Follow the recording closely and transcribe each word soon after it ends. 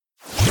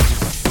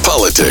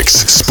politics,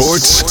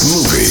 sports,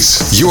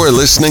 movies. You're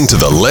listening to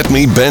the Let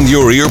Me Bend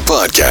Your Ear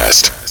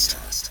podcast.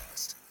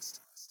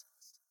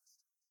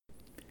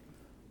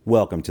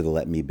 Welcome to the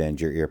Let Me Bend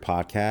Your Ear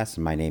podcast.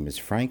 My name is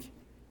Frank,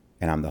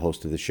 and I'm the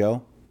host of the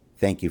show.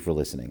 Thank you for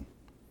listening.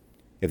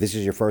 If this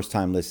is your first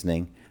time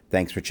listening,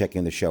 thanks for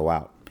checking the show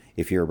out.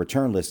 If you're a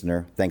return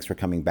listener, thanks for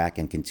coming back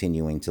and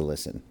continuing to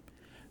listen.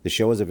 The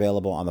show is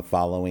available on the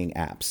following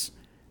apps: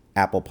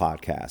 Apple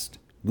Podcast,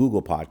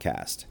 Google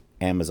Podcast,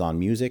 Amazon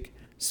Music,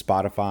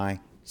 Spotify,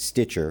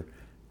 Stitcher,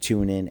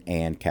 TuneIn,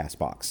 and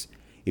CastBox.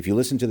 If you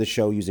listen to the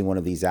show using one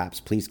of these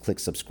apps, please click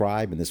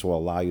subscribe, and this will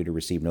allow you to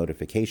receive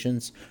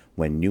notifications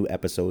when new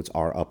episodes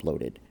are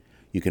uploaded.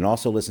 You can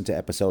also listen to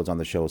episodes on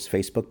the show's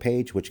Facebook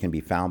page, which can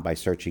be found by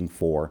searching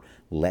for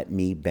Let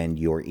Me Bend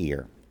Your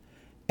Ear.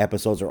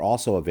 Episodes are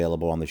also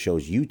available on the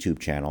show's YouTube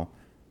channel.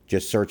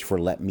 Just search for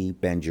Let Me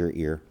Bend Your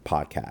Ear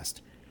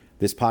podcast.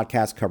 This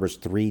podcast covers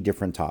 3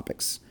 different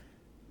topics: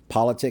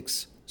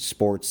 politics,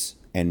 sports,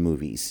 and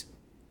movies.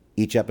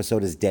 Each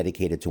episode is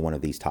dedicated to one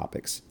of these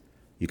topics.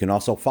 You can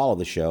also follow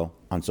the show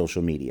on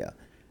social media.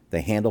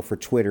 The handle for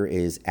Twitter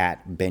is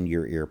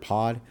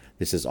 @BendYourEarPod.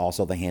 This is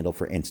also the handle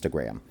for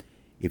Instagram.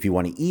 If you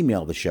want to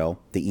email the show,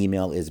 the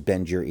email is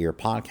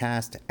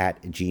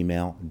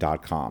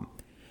bendyourearpodcast@gmail.com.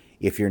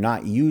 If you're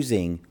not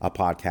using a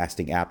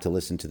podcasting app to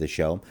listen to the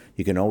show,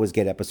 you can always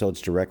get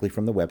episodes directly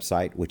from the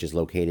website, which is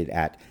located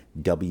at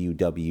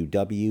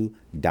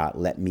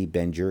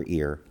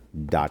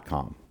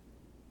www.letmebendYourEar.com.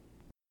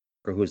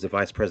 Who's the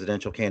vice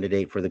presidential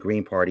candidate for the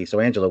Green Party. So,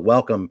 Angela,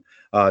 welcome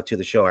to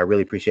the show. I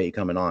really appreciate you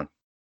coming on.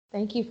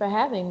 Thank you for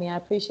having me. I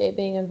appreciate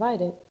being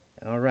invited.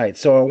 All right.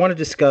 So I want to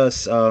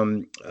discuss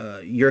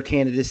your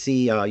candidacy.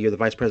 You're the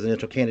vice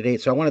presidential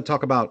candidate. So I want to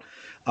talk about,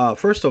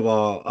 first of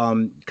all,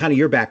 kind of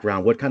your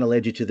background. What kind of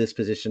led you to this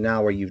position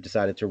now where you've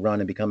decided to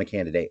run and become a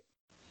candidate?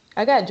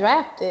 I got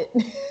drafted.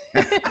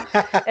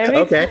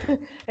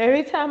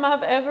 Every time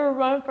I've ever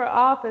run for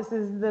office,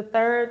 this is the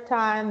 3rd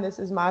time. This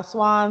is my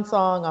swan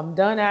song. I'm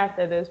done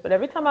after this. But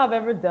every time I've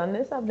ever done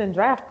this, I've been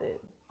drafted.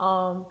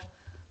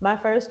 My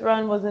first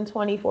run was in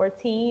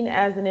 2014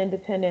 as an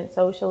independent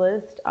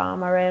socialist.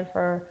 I ran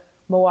for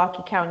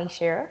Milwaukee County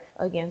Sheriff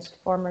against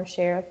former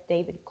Sheriff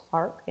David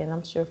Clark, and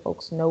I'm sure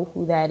folks know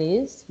who that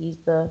is. He's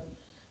the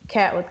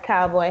cat with the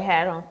cowboy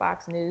hat on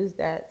Fox News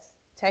that's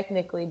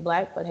technically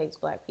black but hates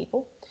black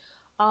people.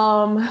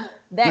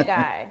 That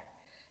guy.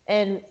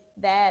 And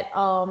that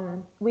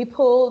we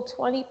pulled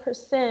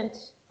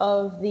 20%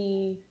 of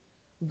the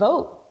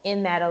vote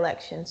in that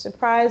election,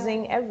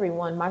 surprising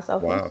everyone,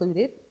 myself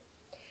included.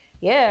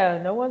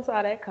 Yeah, no one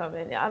saw that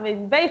coming. I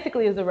mean,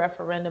 basically, it was a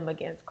referendum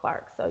against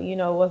Clark. So, it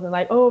wasn't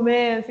like, oh,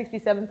 man,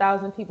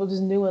 67,000 people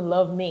just knew and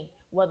loved me.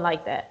 It wasn't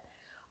like that.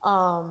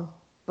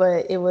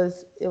 But it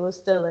was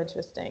still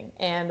interesting.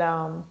 And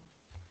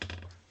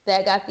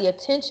that got the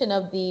attention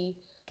of the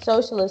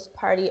Socialist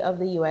Party of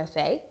the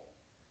USA.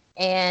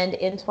 And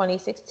in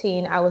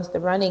 2016, I was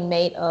the running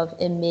mate of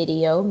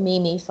Emilio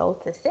Mimi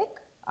Soltysik,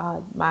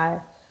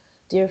 my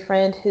dear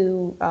friend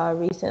who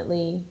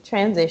recently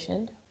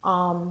transitioned.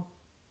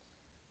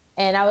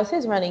 And I was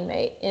his running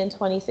mate in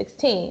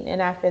 2016. And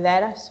after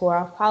that, I swore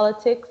off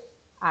politics.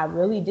 I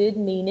really did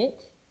mean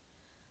it.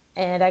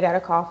 And I got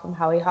a call from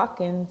Howie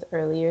Hawkins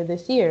earlier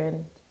this year,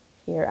 and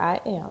here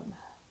I am.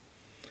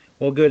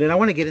 Well, good. And I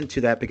want to get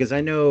into that because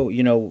I know,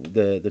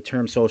 the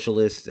term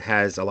socialist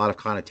has a lot of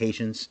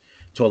connotations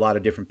to a lot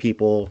of different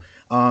people.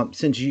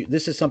 Since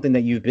this is something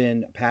that you've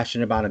been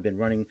passionate about and been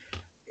running,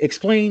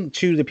 explain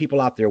to the people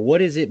out there, what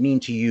does it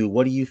mean to you?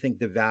 What do you think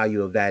the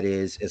value of that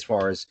is as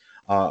far as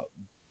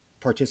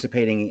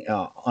participating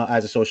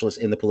as a socialist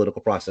in the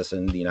political process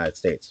in the United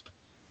States?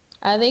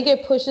 I think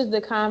it pushes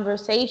the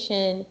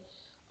conversation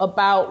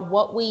about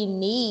what we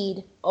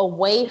need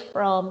away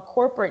from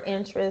corporate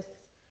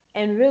interests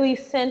and really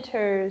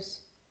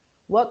centers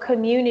what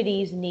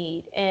communities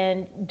need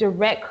and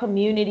direct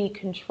community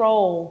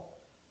control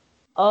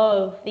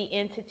of the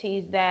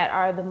entities that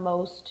are the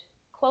most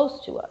close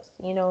to us.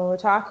 We're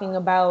talking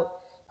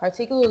about,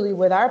 particularly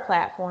with our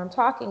platform,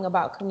 talking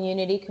about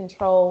community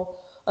control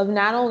of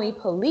not only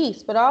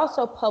police, but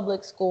also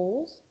public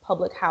schools,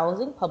 public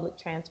housing, public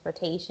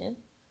transportation,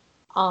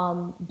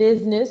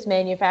 business,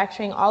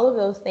 manufacturing, all of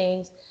those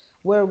things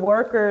where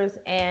workers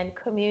and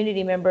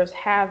community members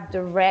have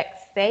direct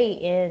say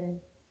in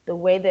the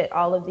way that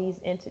all of these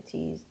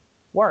entities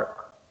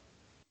work.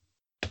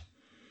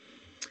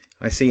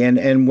 I see.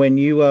 And when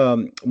you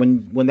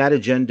when that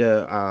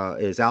agenda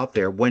is out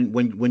there,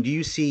 when do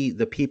you see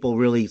the people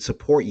really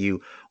support you?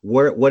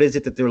 What is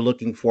it that they're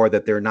looking for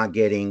that they're not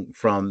getting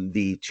from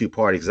the two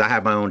parties? 'Cause I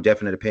have my own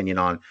definite opinion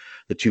on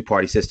the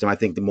two-party system. I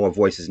think the more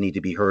voices need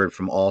to be heard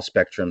from all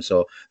spectrums.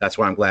 So that's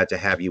why I'm glad to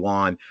have you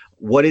on.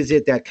 What is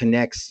it that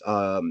connects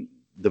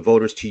the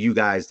voters to you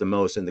guys the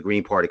most in the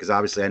Green Party? Because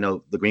obviously I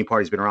know the Green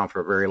Party's been around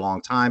for a very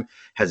long time,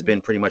 has been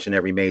pretty much in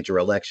every major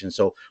election.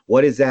 So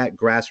what is that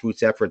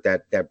grassroots effort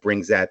that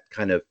brings that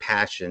kind of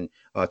passion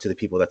to the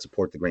people that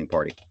support the Green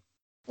Party?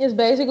 It's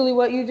basically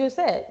what you just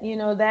said,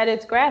 that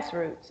it's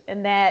grassroots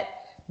and that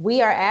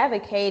we are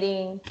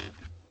advocating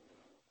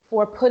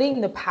for putting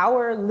the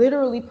power,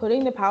 literally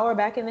putting the power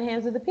back in the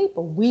hands of the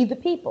people, we the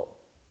people.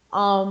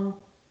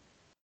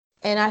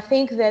 And I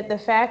think that the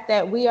fact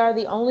that we are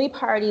the only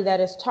party that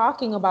is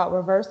talking about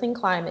reversing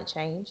climate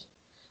change,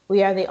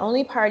 we are the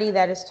only party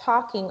that is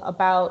talking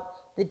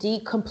about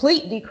the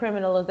complete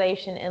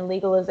decriminalization and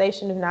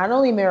legalization of not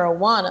only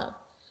marijuana,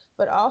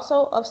 but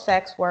also of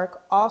sex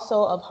work,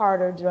 also of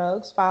harder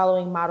drugs,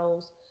 following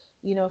models,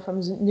 from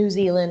New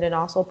Zealand and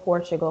also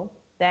Portugal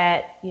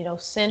that,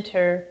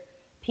 center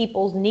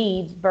people's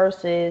needs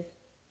versus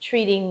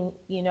treating,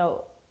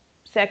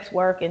 sex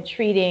work and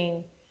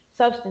treating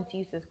substance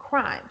use as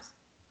crimes.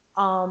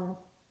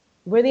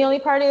 We're the only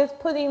party that's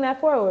putting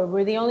that forward.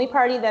 We're the only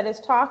party that is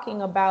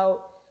talking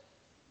about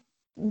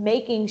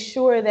making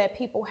sure that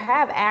people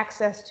have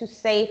access to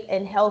safe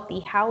and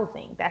healthy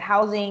housing, that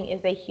housing is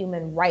a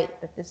human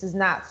right, that this is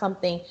not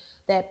something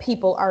that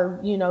people are,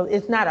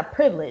 it's not a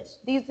privilege.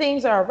 These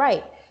things are a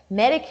right.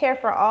 Medicare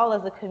for All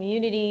as a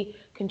community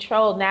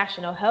controlled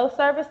national health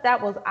service,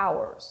 that was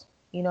ours.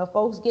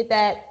 Folks get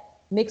that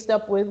mixed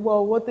up with,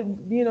 well, what the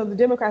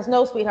Democrats,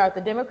 no, sweetheart,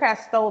 the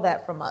Democrats stole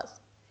that from us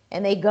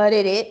and they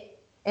gutted it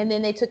and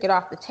then they took it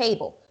off the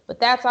table, but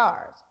that's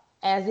ours,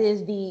 as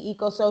is the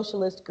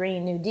eco-socialist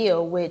Green New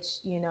Deal,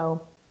 which,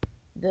 the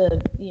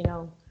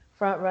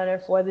front runner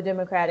for the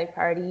Democratic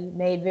Party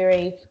made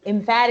very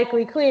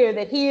emphatically clear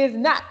that he is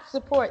not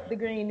support the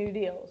Green New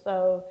Deal.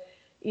 So,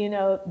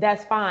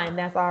 that's fine.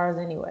 That's ours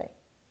anyway.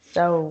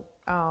 So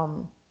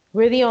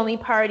we're the only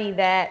party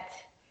that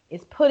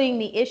is putting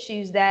the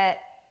issues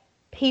that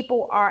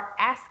people are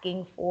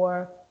asking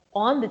for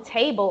on the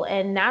table.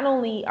 And not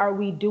only are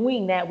we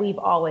doing that, we've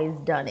always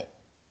done it.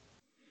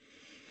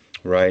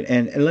 Right.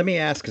 And let me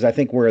ask, because I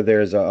think where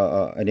there's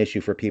an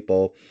issue for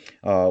people,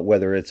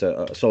 whether it's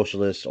a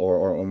socialist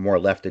or a more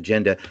left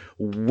agenda,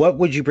 what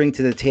would you bring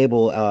to the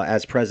table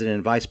as president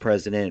and vice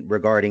president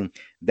regarding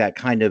that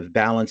kind of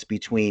balance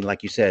between,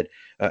 like you said,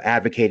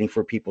 advocating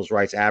for people's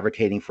rights,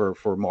 advocating for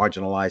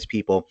marginalized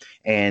people,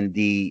 and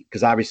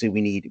because obviously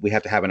we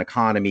have to have an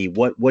economy.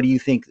 What do you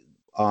think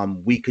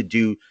we could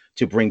do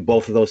to bring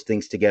both of those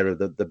things together,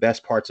 the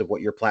best parts of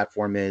what your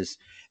platform is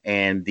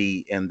and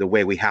the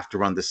way we have to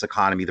run this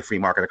economy, the free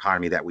market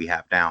economy that we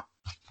have now?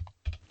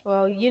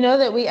 Well,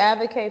 that we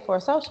advocate for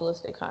a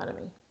socialist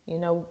economy.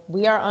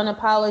 We are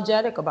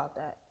unapologetic about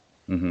that.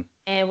 Mm-hmm.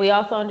 And we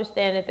also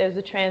understand that there's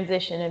a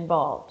transition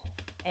involved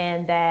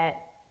and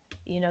that,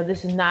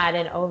 this is not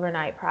an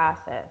overnight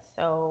process.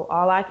 So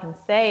all I can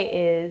say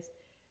is,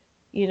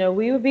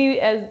 we would be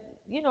as,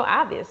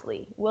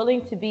 obviously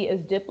willing to be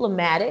as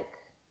diplomatic,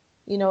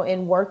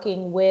 in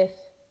working with,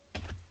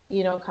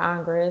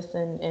 Congress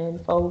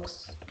and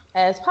folks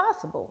as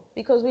possible,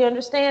 because we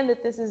understand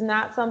that this is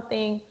not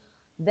something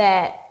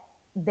that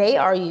they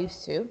are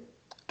used to.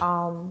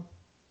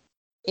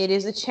 It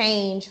is a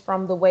change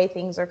from the way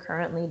things are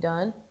currently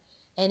done,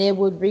 and it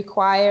would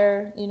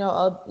require,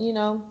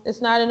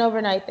 it's not an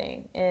overnight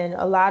thing, and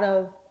a lot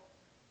of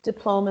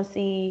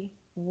diplomacy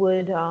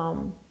would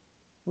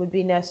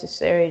be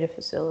necessary to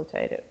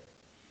facilitate it.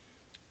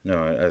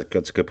 No,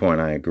 that's a good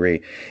point. I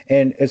agree.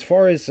 And as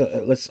far as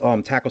let's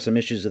tackle some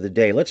issues of the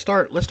day. Let's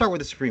start with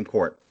the Supreme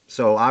Court.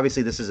 So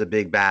obviously this is a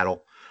big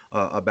battle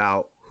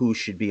about who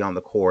should be on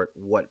the court,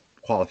 what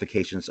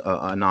qualifications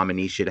a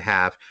nominee should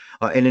have,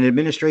 and an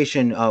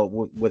administration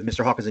with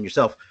Mr. Hawkins and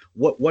yourself.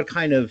 What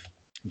kind of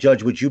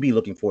judge would you be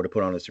looking for to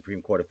put on the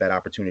Supreme Court if that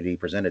opportunity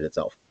presented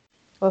itself?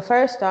 Well,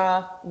 first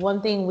off,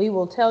 one thing we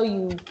will tell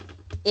you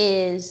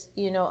is,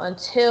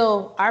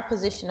 until our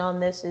position on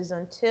this is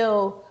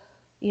until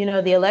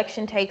the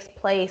election takes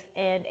place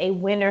and a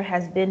winner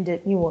has been, a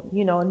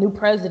new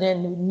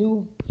president,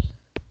 new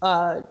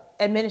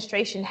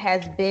administration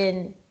has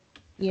been,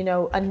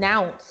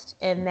 announced,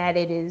 and that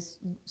it is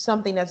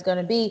something that's going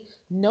to be,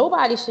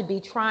 nobody should be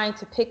trying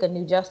to pick a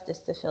new justice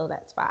to fill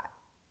that spot.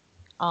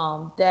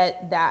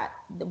 That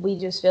we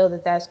just feel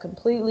that that's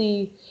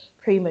completely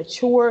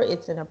premature.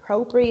 It's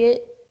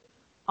inappropriate.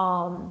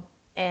 And,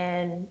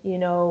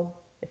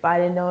 if I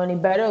didn't know any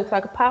better, it looks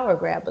like a power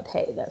grab, but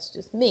hey, that's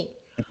just me.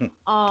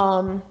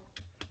 And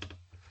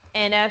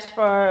as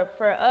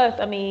for us,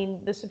 I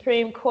mean, the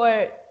Supreme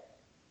Court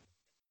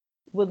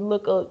would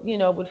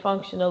would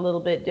function a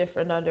little bit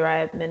different under our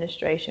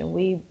administration.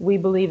 We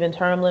believe in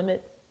term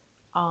limits.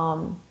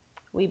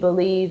 We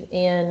believe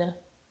in,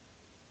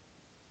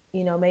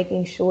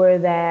 making sure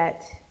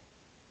that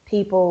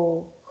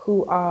people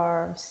who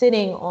are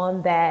sitting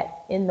on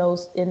that in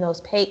those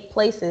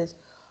places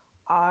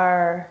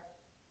are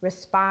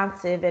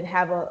responsive and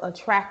have a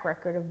track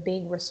record of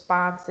being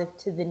responsive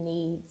to the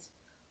needs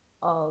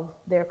of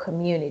their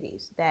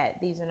communities,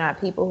 that these are not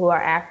people who are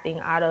acting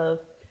out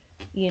of,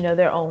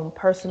 their own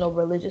personal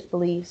religious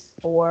beliefs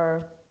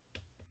or,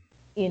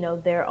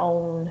 their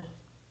own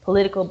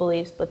political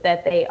beliefs, but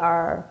that they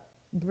are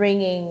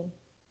bringing,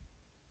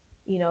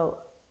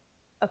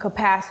 a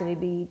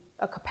capacity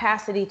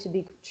to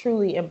be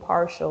truly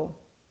impartial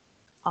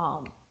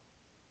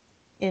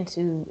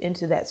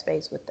into that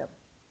space with them.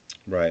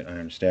 Right, I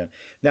understand.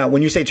 Now,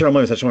 when you say term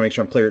limits, I just want to make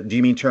sure I'm clear. Do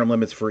you mean term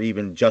limits for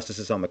even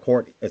justices on the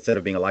court instead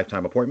of being a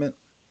lifetime appointment?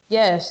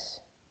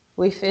 Yes,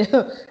 we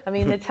feel, I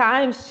mean, the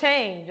times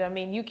change. I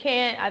mean, you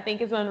can't, I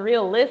think it's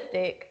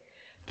unrealistic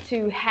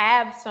to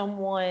have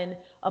someone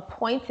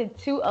appointed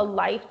to a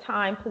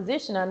lifetime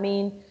position. I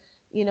mean,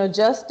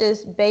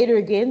 Justice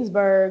Bader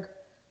Ginsburg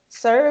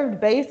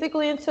served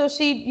basically until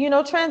she,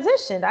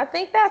 transitioned. I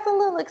think that's a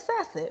little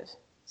excessive.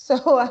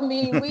 So, I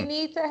mean, we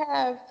need to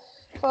have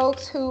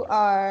folks who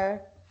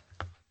are,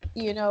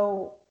 you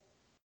know,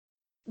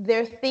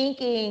 their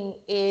thinking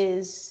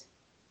is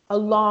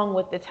along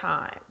with the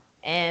time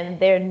and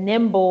they're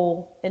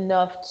nimble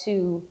enough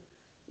to,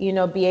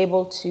 be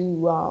able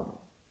to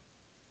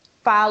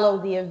follow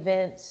the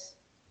events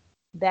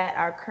that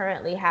are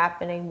currently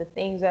happening, the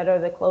things that are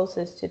the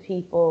closest to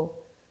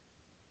people,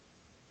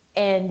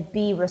 and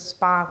be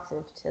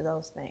responsive to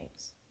those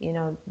things,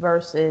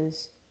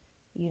 versus,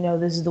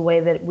 this is the way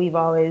that we've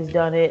always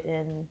done it.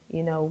 And,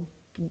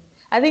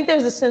 I think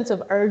there's a sense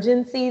of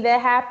urgency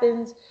that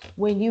happens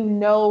when you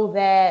know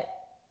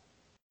that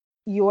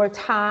your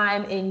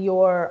time in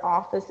your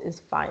office is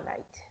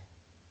finite.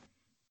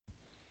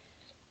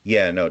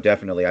 Yeah, no,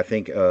 definitely. I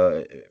think,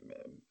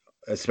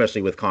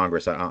 especially with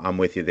Congress, I'm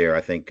with you there.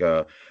 I think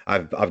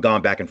I've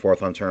gone back and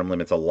forth on term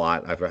limits a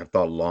lot. I've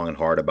thought long and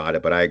hard about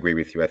it, but I agree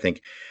with you. I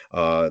think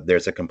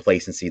there's a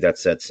complacency that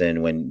sets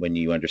in when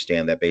you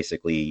understand that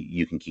basically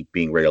you can keep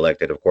being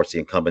reelected. Of course, the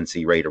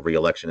incumbency rate of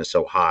reelection is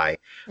so high.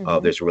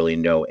 There's really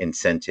no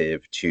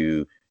incentive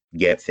to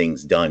get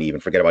things done.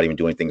 Even forget about even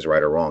doing things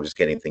right or wrong, just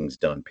getting things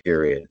done.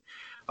 Period.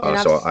 And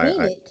I've So seen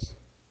I it.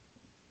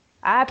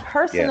 I yeah.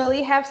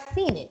 personally have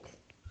seen it.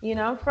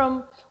 I'm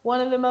from one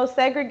of the most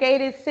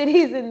segregated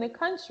cities in the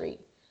country.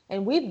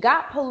 And we've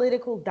got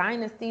political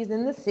dynasties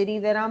in the city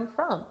that I'm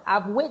from.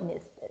 I've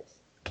witnessed this.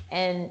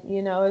 And,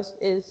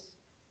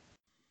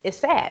 it's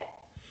sad.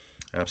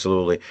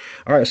 Absolutely.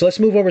 All right, so let's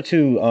move over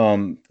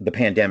to the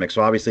pandemic.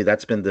 So obviously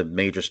that's been the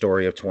major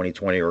story of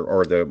 2020,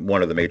 or the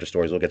one of the major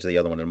stories. We'll get to the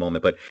other one in a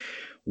moment. But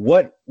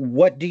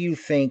what do you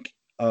think?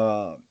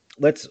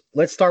 Let's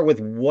start with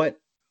what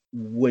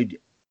would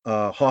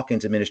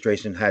Hawkins'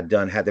 administration had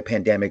done had the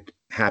pandemic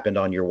happened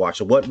on your watch.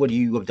 So what would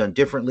you have done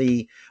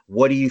differently?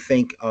 What do you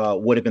think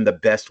would have been the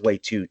best way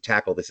to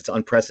tackle this? It's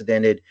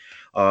unprecedented.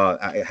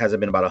 It hasn't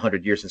been about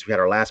 100 years since we had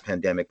our last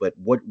pandemic. But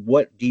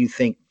what do you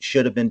think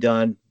should have been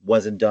done,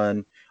 wasn't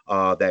done,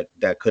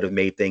 that could have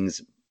made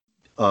things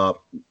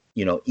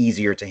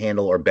easier to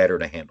handle or better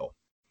to handle?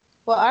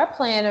 Well, our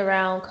plan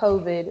around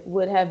COVID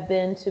would have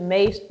been to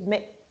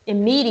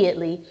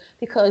immediately,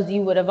 because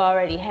you would have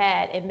already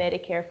had a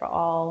Medicare for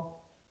all,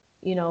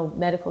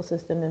 medical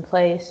system in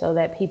place so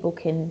that people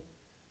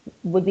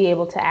would be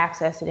able to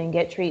access it and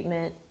get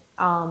treatment.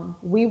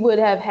 We would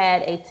have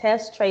had a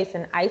test, trace,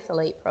 and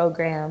isolate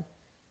program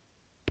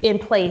in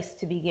place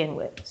to begin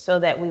with so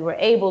that we were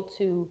able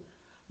to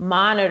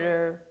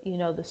monitor,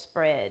 the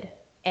spread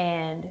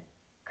and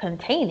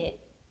contain it.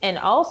 And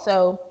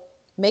also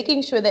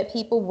making sure that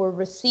people were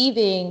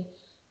receiving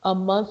a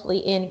monthly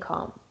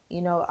income.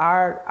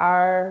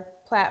 Our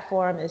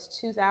platform is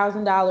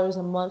 $2,000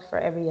 a month for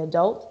every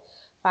adult,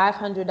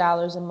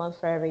 $500 a month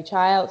for every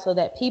child, so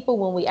that people,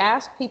 when we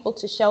ask people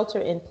to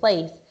shelter in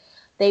place,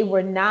 they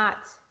were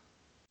not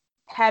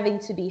having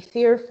to be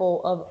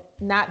fearful of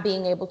not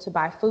being able to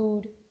buy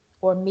food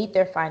or meet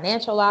their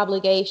financial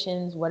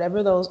obligations,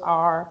 whatever those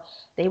are.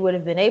 They would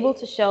have been able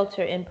to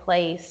shelter in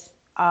place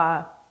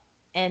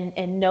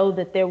and know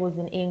that there was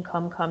an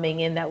income coming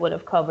in that would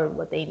have covered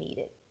what they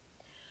needed.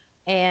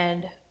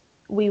 And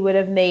we would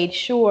have made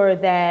sure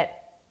that,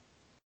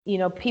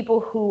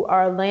 people who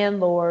are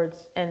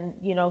landlords and,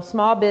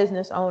 small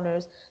business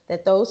owners,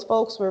 that those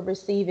folks were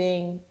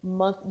receiving a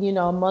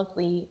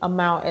monthly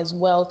amount as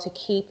well to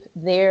keep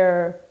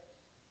their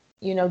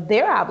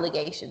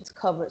obligations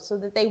covered so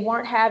that they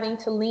weren't having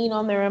to lean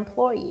on their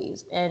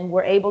employees and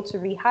were able to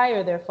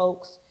rehire their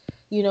folks,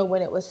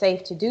 when it was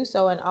safe to do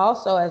so. And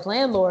also as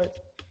landlords,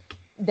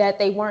 that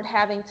they weren't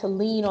having to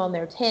lean on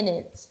their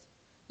tenants,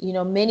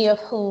 many of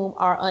whom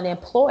are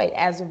unemployed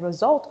as a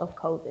result of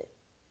COVID.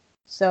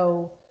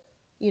 So,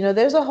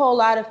 there's a whole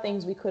lot of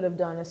things we could have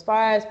done. As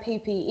far as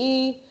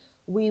PPE,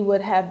 we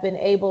would have been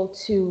able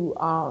to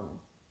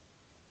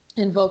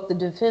invoke the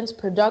Defense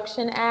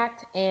Production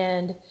Act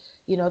and,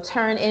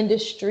 turn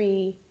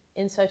industry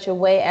in such a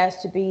way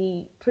as to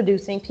be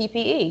producing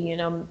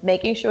PPE,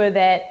 making sure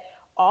that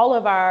all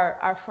of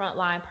our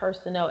frontline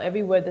personnel,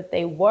 everywhere that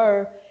they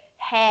were,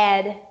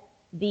 had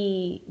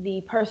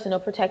the personal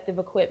protective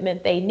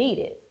equipment they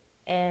needed.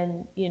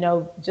 And,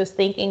 just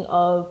thinking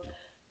of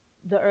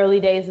the early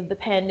days of the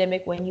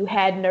pandemic when you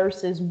had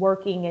nurses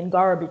working in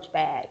garbage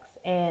bags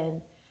and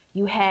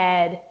you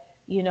had,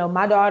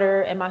 my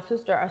daughter and my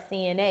sister are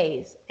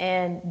CNAs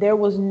and there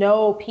was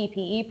no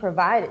PPE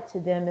provided to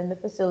them in the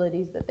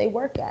facilities that they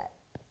work at.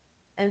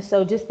 And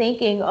so just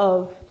thinking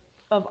of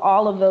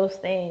all of those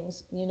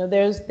things,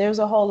 there's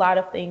a whole lot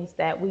of things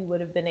that we would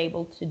have been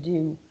able to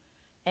do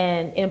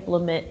and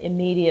implement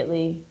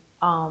immediately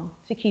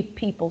to keep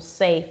people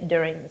safe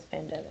during this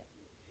pandemic.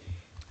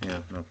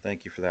 Yeah, no,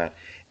 thank you for that.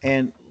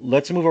 And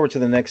let's move over to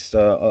the next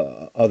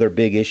other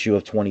big issue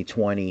of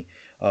 2020,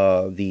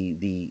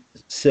 the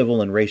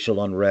civil and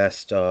racial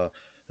unrest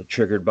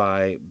triggered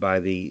by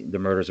the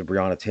murders of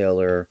Breonna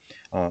Taylor,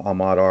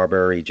 Ahmaud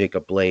Arbery,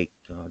 Jacob Blake,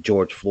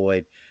 George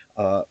Floyd.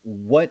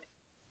 What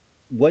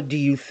do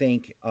you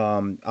think?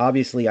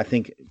 Obviously, I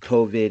think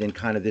COVID and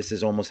kind of this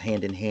is almost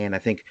hand in hand. I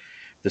think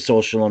the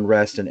social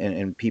unrest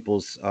and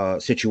people's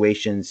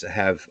situations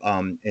have,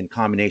 in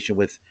combination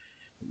with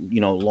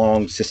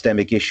long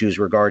systemic issues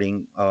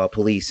regarding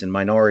police and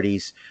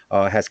minorities,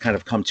 has kind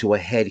of come to a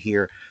head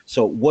here.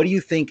 So what do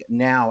you think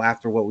now,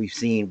 after what we've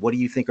seen? What do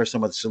you think are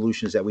some of the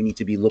solutions that we need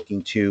to be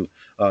looking to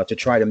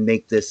try to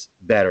make this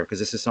better? Because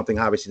this is something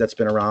obviously that's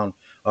been around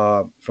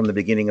from the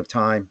beginning of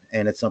time,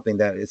 and it's something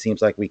that it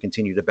seems like we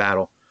continue to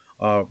battle,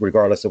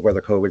 regardless of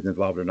whether COVID is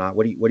involved or not.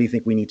 What do you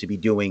think we need to be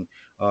doing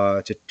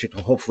to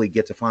hopefully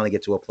finally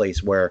get to a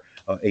place where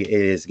it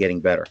is getting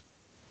better?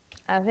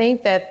 I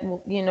think that,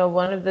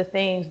 one of the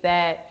things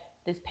that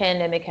this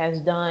pandemic has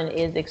done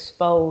is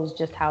expose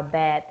just how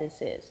bad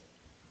this is.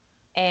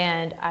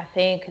 And I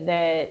think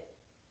that,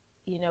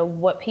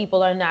 what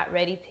people are not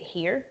ready to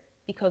hear,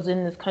 because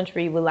in this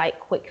country we like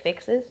quick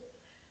fixes.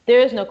 There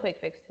is no quick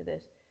fix to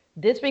this.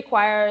 This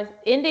requires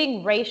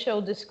ending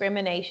racial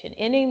discrimination,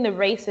 ending the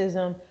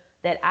racism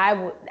that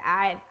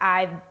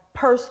I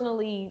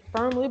personally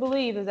firmly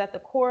believe is at the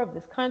core of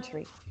this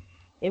country.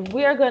 If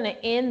we are going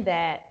to end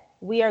that,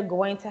 we are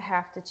going to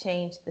have to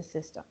change the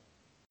system.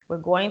 We're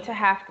going to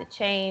have to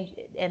change,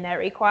 and that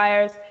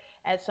requires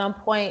at some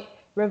point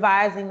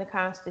revising the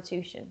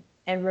Constitution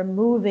and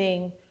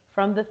removing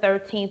from the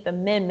 13th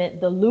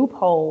Amendment the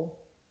loophole,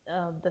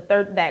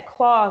 that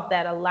clause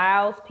that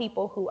allows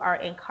people who are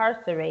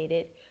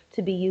incarcerated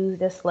to be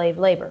used as slave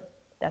labor.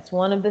 That's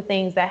one of the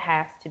things that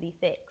has to be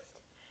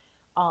fixed,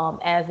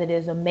 as it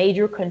is a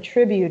major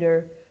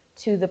contributor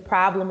to the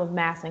problem of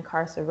mass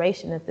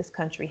incarceration that this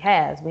country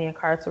has. We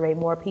incarcerate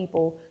more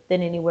people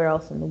than anywhere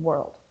else in the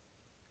world.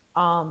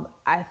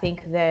 I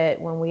think that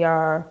when we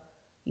are,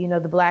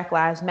 the Black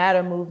Lives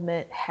Matter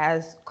movement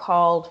has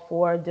called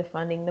for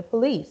defunding the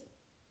police.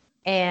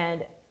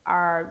 And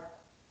our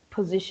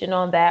position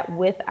on that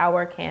with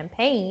our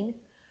campaign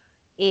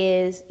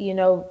is,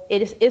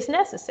 it's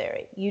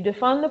necessary. You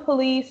defund the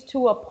police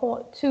to a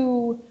point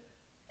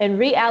and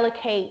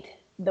reallocate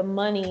the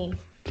money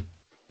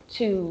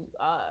to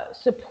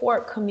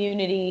support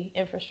community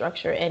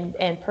infrastructure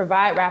and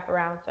provide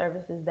wraparound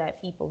services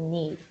that people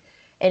need.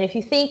 And if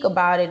you think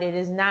about it, it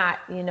is not,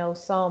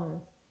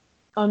 some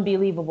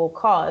unbelievable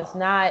cause.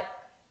 Not,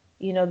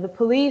 the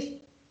police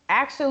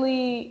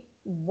actually,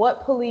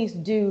 what police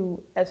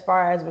do as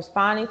far as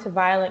responding to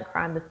violent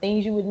crime, the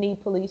things you would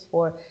need police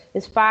for,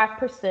 is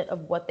 5%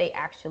 of what they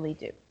actually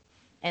do.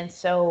 And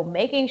so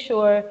making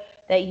sure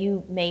that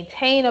you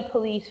maintain a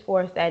police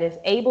force that is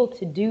able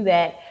to do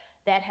that,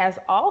 that has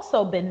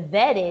also been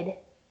vetted,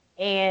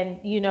 and,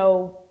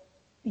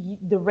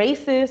 the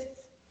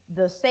racists,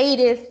 the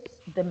sadists,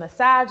 the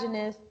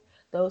misogynists,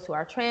 those who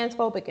are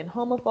transphobic and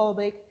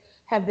homophobic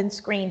have been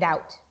screened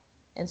out.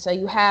 And so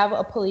you have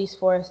a police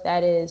force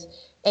that is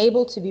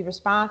able to be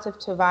responsive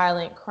to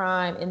violent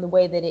crime in the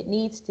way that it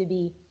needs to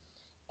be.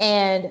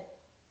 And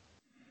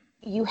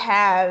you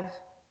have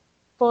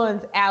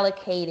funds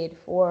allocated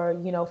for,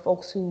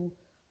 folks who,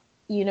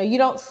 you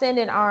don't send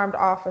an armed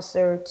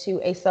officer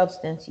to a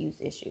substance use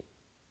issue.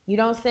 You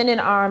don't send an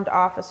armed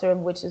officer,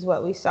 which is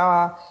what we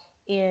saw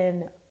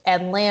in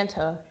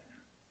Atlanta.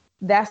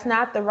 That's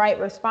not the right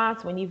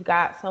response when you've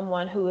got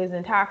someone who is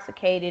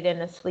intoxicated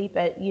and asleep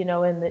at,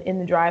 in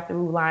the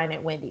drive-through line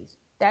at Wendy's.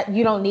 That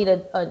you don't need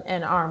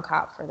an armed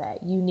cop for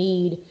that. You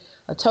need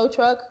a tow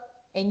truck,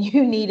 and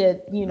you need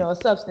a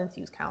substance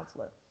use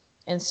counselor.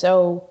 And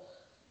so,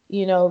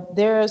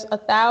 there's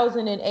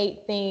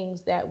 1,008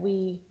 things that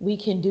we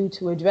can do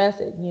to address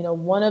it.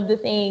 One of the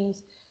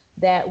things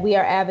that we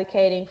are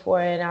advocating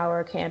for in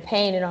our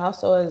campaign, and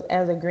also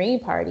as a Green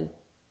Party,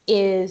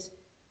 is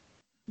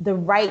the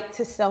right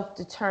to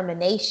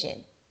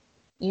self-determination,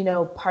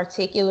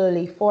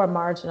 particularly for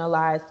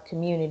marginalized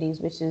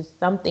communities, which is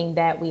something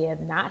that we have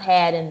not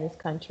had in this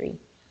country,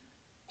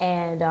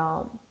 and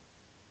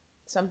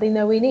something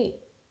that we need.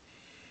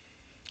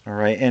 All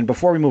right. And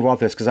before we move off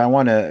this, because I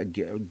want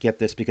to get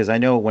this, because I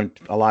know when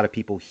a lot of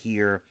people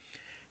hear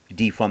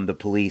defund the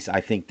police,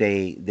 I think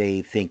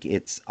they think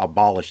it's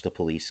abolish the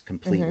police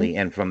completely.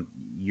 Mm-hmm. And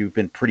you've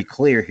been pretty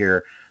clear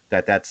here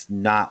that that's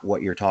not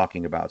what you're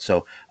talking about.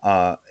 So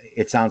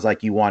it sounds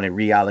like you want a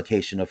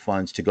reallocation of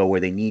funds to go where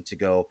they need to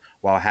go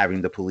while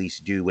having the police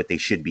do what they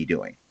should be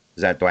doing.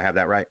 Do I have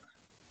that right?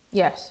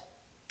 Yes.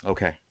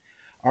 Okay.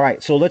 All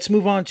right. So let's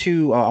move on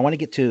to, I want to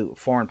get to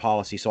foreign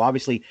policy. So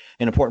obviously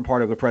an important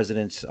part of the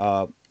president's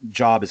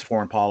job is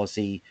foreign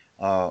policy,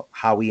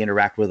 how we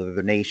interact with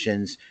other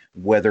nations,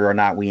 whether or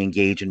not we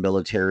engage in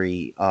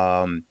military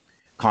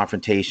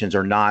confrontations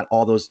or not,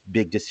 all those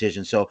big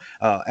decisions. So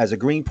as a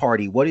Green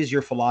Party, what is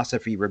your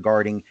philosophy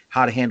regarding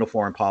how to handle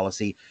foreign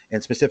policy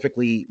and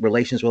specifically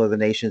relations with other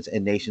nations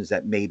and nations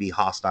that may be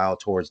hostile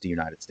towards the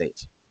United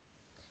States?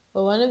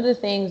 Well, one of the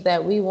things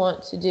that we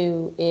want to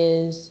do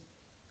is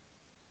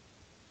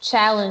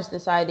challenge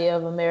this idea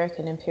of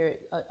American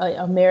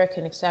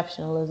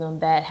exceptionalism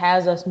that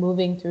has us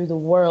moving through the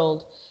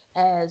world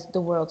as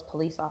the world's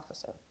police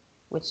officer,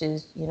 which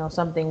is,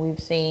 something we've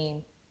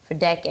seen for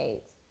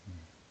decades.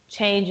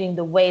 Changing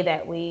the way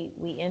that we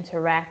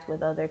interact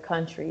with other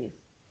countries.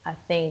 I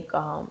think,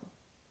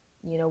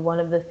 one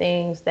of the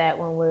things that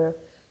when we're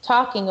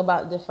talking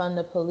about defund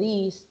the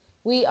police,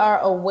 we are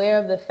aware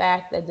of the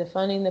fact that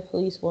defunding the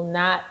police will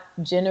not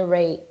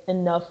generate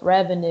enough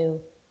revenue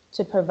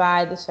to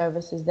provide the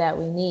services that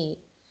we need.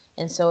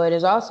 And so it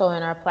is also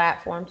in our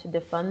platform to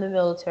defund the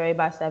military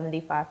by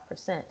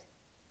 75%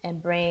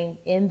 and bring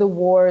in the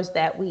wars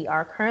that we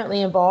are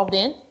currently involved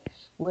in,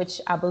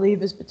 which I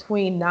believe is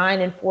between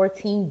 9 and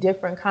 14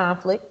 different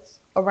conflicts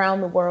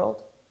around the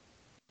world,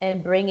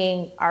 and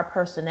bringing our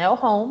personnel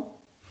home,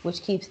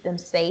 which keeps them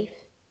safe,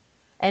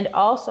 and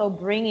also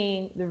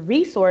bringing the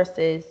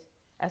resources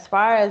as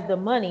far as the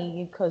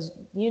money, because,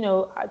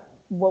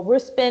 what we're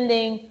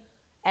spending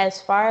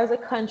as far as a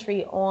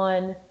country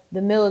on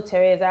the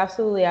military is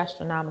absolutely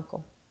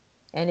astronomical.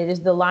 And it is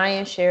the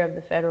lion's share of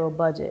the federal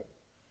budget.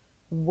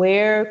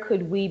 Where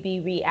could we be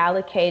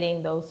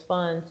reallocating those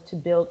funds to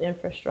build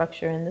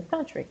infrastructure in this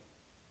country?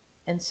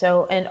 And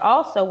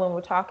also when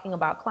we're talking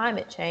about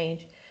climate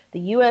change, the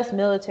US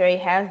military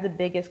has the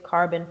biggest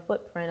carbon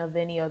footprint of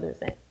any other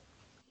thing.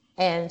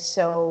 And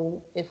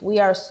so if we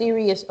are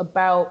serious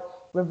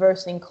about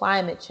reversing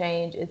climate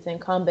change, it's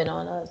incumbent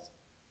on us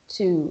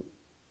to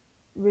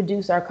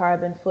reduce our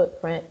carbon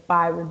footprint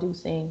by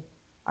reducing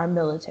our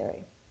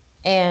military.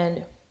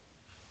 And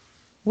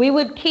we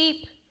would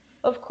keep,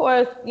 of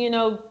course,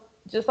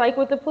 just like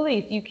with the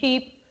police, you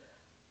keep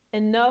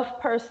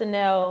enough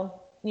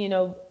personnel,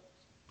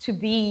 to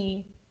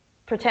be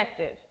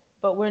protective,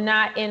 but we're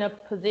not in a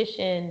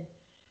position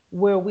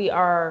where we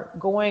are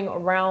going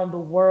around the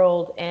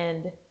world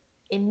and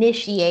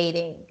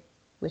initiating,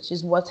 which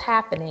is what's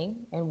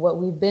happening and what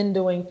we've been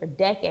doing for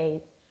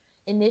decades,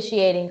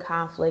 initiating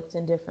conflicts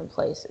in different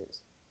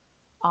places.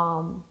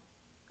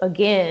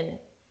 Again,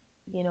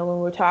 when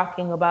we're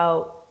talking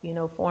about,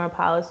 foreign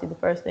policy, the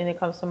first thing that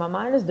comes to my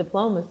mind is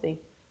diplomacy.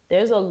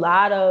 There's a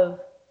lot of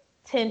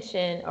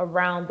tension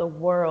around the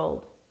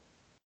world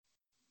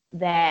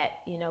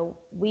that,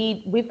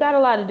 we've got a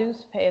lot of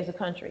dues to pay as a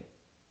country,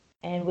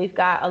 and we've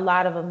got a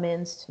lot of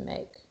amends to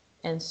make.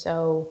 And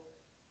so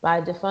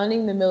by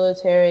defunding the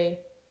military,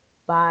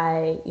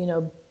 by,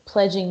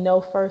 pledging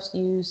no first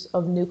use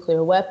of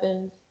nuclear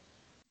weapons,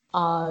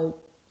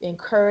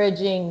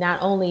 encouraging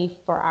not only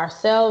for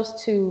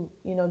ourselves to,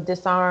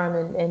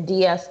 disarm and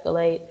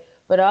de-escalate,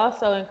 but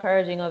also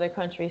encouraging other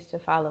countries to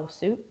follow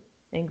suit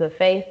in good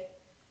faith,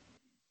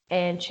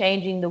 and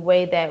changing the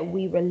way that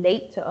we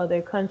relate to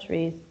other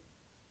countries,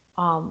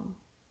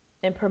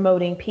 and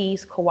promoting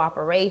peace,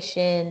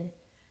 cooperation,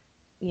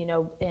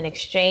 an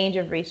exchange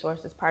of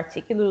resources,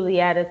 particularly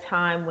at a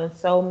time when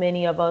so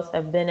many of us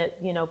have been,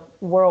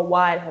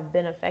 worldwide have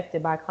been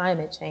affected by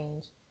climate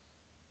change.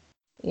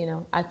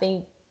 I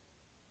think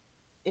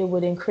it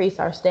would increase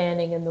our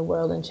standing in the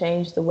world and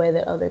change the way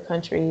that other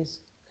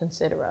countries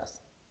consider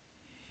us.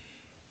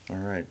 All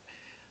right.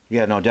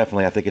 Yeah, no,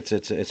 definitely. I think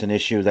it's an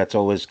issue that's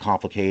always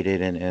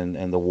complicated,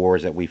 and the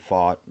wars that we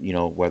fought,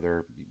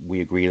 whether we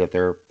agree that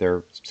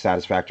they're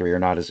satisfactory or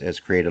not, has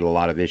created a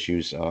lot of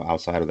issues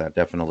outside of that,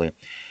 definitely.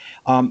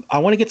 I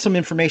want to get some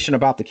information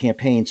about the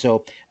campaign.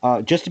 So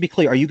just to be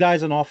clear, are you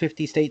guys on all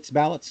 50 states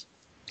ballots?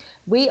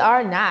 We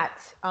are not.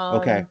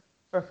 Okay.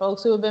 For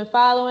folks who have been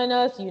following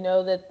us, you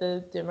know that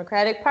the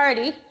Democratic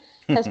Party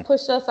has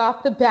pushed us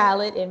off the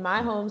ballot in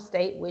my home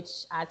state, which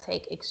I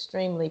take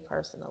extremely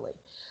personally.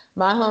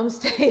 My home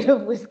state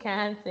of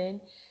Wisconsin,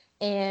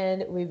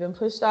 and we've been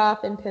pushed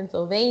off in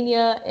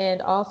Pennsylvania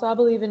and also, I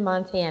believe, in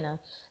Montana.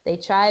 They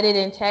tried it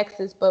in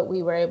Texas, but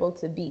we were able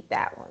to beat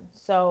that one.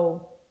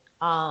 So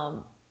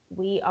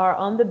we are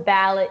on the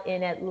ballot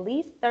in at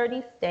least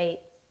 30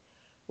 states.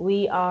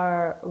 We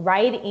are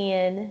right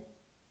in,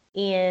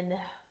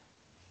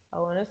 I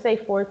want to say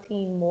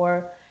 14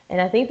 more. And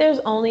I think there's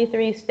only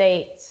 3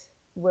 states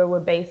where we're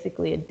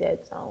basically a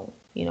dead zone,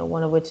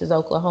 one of which is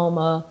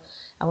Oklahoma.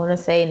 I want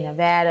to say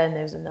Nevada, and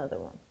there's another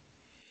one.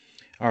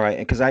 All right.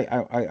 Because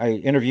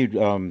I interviewed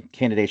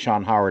candidate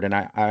Sean Howard, and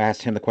I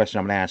asked him the question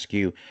I'm going to ask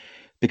you,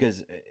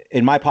 because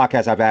in my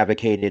podcast, I've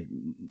advocated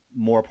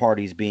more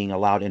parties being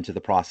allowed into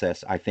the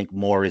process. I think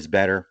more is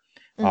better.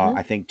 Mm-hmm.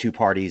 I think 2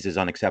 parties is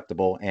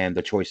unacceptable, and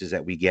the choices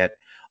that we get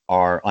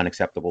are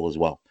unacceptable as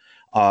well.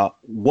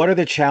 What are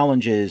the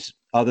challenges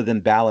other than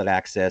ballot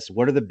access?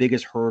 What are the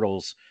biggest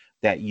hurdles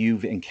that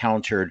you've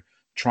encountered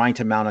trying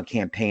to mount a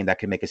campaign that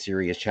can make a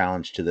serious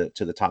challenge to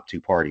the top 2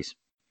 parties?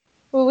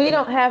 Well, we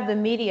don't have the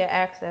media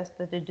access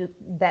that the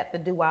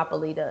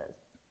duopoly does.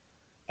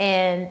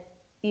 And,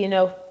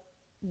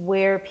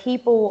 where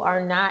people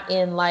are not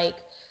in, like,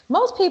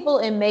 most people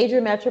in major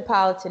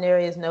metropolitan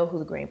areas know who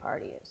the Green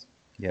Party is.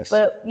 Yes.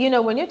 But,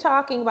 when you're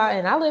talking about,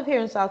 and I live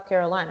here in South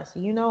Carolina, so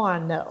I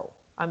know.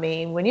 I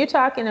mean, when you're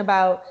talking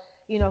about,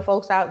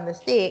 folks out in the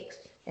sticks,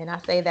 and I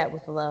say that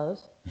with love,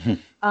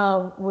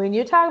 when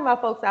you're talking about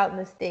folks out in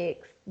the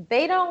sticks,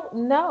 they don't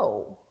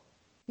know,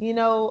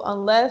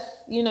 unless,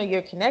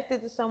 you're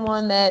connected to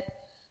someone that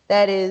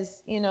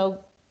is,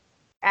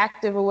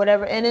 active or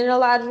whatever. And in a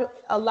lot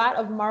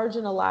of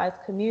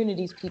marginalized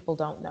communities, people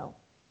don't know.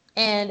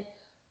 And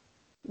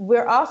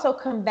we're also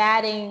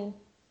combating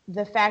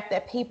the fact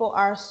that people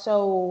are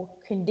so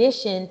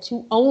conditioned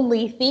to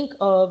only think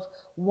of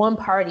one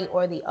party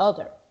or the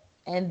other,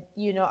 and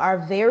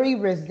are very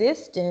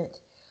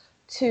resistant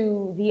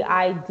to the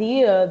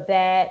idea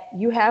that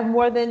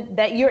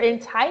you're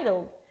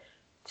entitled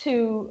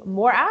to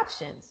more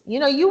options.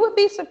 You would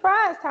be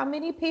surprised how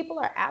many people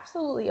are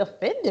absolutely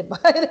offended by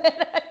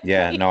that.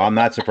 Yeah, no, I'm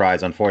not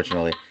surprised,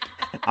 unfortunately.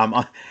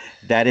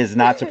 That is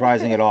not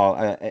surprising at all.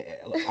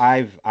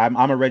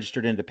 I'm a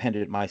registered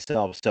independent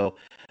myself, so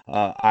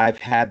I've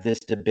had this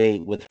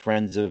debate with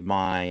friends of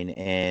mine,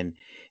 and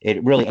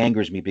it really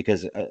angers me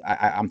because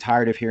I'm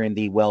tired of hearing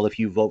well, if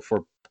you vote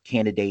for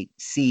candidate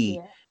C,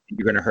 Yeah.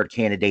 you're going to hurt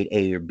candidate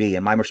A or B.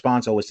 And my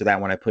response always to that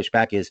when I push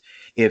back is,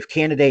 if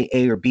candidate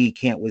A or B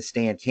can't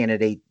withstand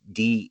candidate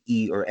D,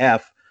 E, or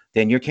F,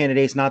 then your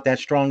candidate's not that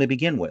strong to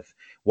begin with.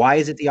 Why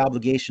is it the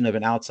obligation of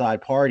an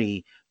outside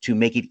party to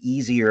make it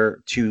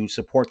easier to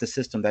support the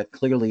system that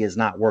clearly is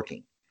not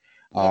working?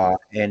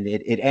 And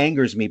it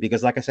angers me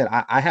because, like I said,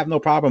 I have no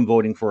problem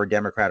voting for a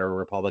Democrat or a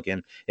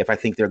Republican if I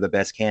think they're the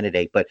best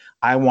candidate, but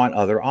I want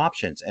other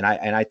options. And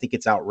I think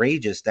it's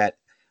outrageous that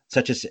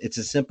it's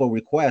a simple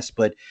request,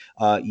 but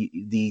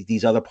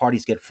these other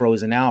parties get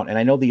frozen out. And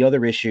I know the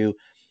other issue,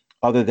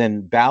 other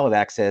than ballot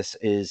access,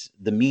 is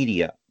the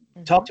media.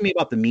 Talk to me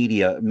about the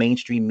media,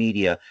 mainstream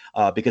media,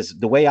 because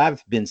the way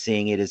I've been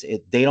seeing it is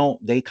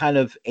they kind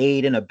of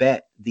aid and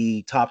abet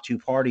the top two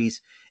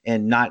parties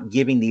and not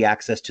giving the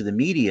access to the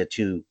media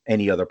to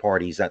any other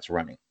parties that's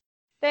running.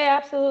 They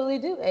absolutely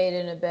do aid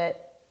and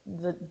abet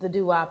the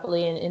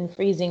duopoly in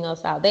freezing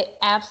us out. They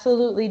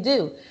absolutely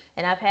do.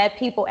 And I've had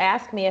people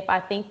ask me if I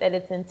think that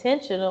it's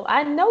intentional.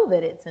 I know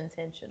that it's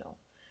intentional.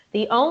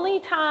 The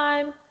only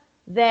time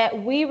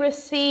that we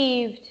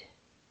received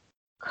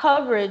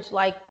coverage,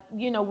 like,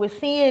 with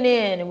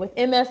CNN and with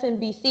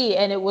MSNBC,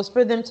 and it was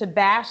for them to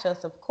bash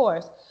us, of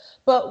course,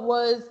 but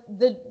was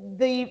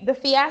the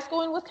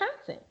fiasco in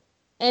Wisconsin.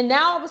 And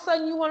now all of a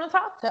sudden you want to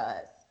talk to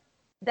us.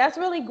 That's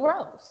really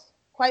gross,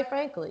 quite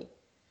frankly.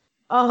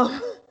 I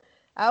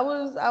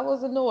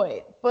was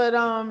annoyed, but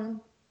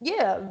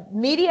yeah,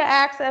 media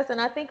access,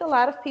 and I think a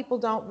lot of people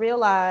don't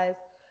realize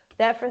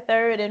that for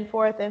third and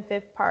fourth and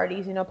fifth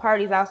parties,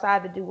 parties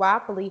outside the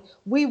duopoly,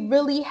 we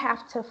really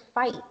have to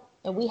fight,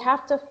 and we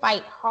have to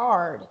fight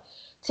hard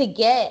to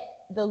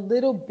get the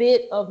little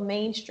bit of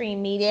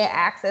mainstream media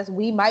access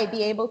we might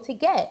be able to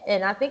get.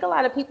 And I think a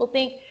lot of people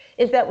think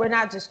is that we're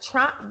not just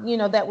trying,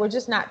 that we're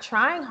just not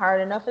trying hard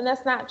enough, and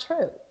that's not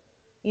true.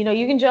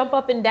 You can jump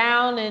up and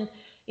down, and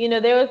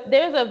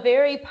there's a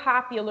very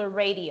popular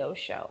radio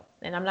show,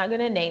 and I'm not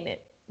going to name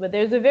it, but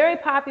there's a very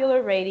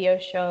popular radio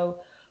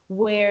show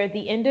where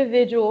the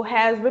individual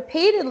has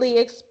repeatedly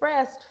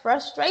expressed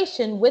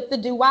frustration with the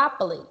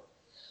duopoly.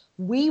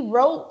 We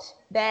wrote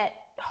that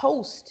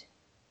host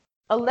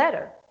a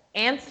letter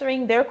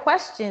answering their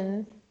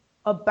questions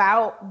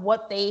about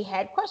what they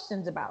had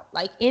questions about,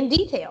 like in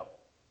detail.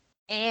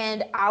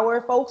 And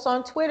our folks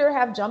on Twitter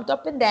have jumped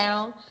up and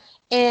down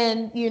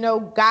and,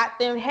 got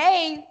them,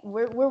 hey,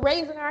 we're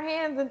raising our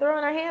hands and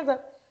throwing our hands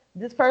up.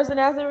 This person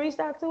hasn't reached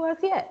out to us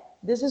yet.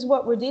 This is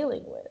what we're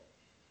dealing with.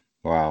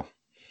 Wow.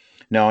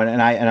 No,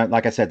 and I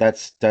like I said,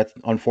 that's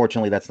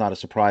unfortunately that's not a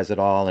surprise at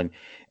all.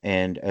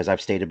 And as I've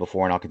stated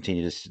before, and I'll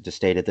continue to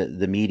state it,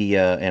 the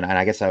media, and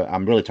I guess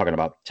I'm really talking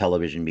about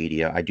television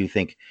media. I do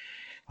think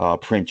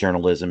print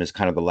journalism is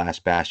kind of the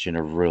last bastion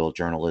of real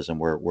journalism,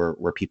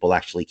 where people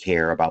actually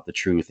care about the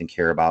truth and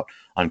care about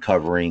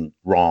uncovering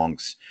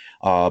wrongs.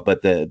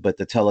 But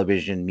the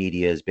television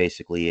media is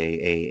basically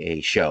a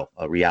show,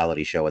 a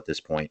reality show at this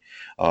point.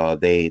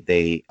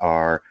 They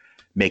are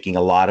making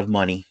a lot of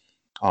money.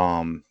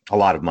 And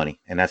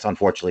that's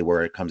unfortunately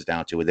where it comes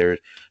down to.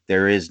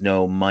 There is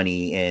no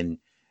money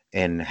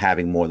in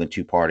having more than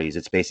two parties.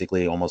 It's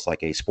basically almost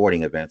like a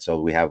sporting event. So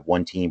we have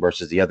one team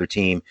versus the other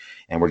team,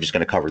 and we're just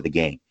going to cover the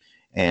game.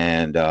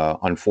 And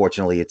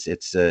unfortunately,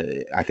 it's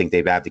I think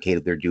they've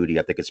abdicated their duty.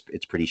 I think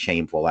it's pretty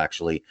shameful,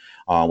 actually,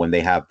 when they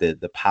have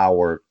the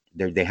power.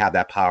 They have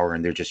that power,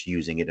 and they're just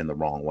using it in the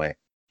wrong way.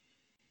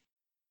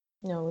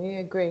 No, we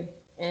agree.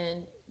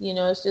 And,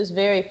 it's just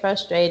very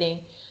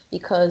frustrating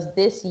because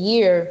this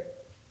year,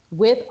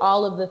 with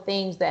all of the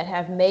things that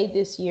have made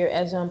this year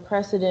as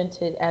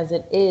unprecedented as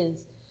it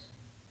is,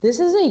 this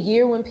is a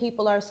year when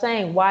people are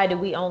saying, why do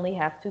we only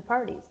have two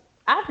parties?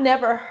 I've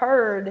never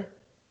heard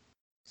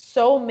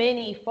so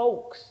many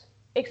folks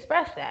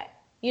express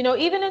that.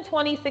 Even in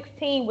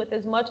 2016, with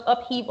as much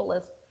upheaval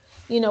as,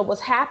 was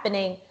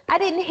happening, I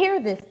didn't hear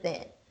this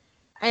then.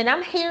 And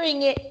I'm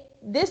hearing it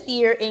this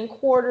year in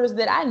quarters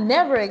that I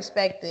never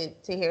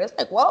expected to hear. It's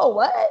like, whoa,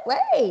 what?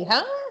 Wait,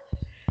 huh?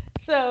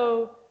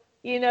 So,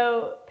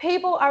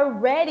 people are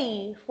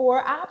ready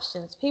for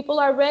options. People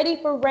are ready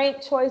for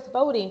ranked choice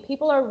voting.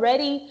 People are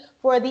ready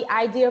for the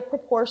idea of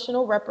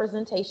proportional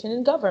representation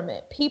in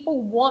government.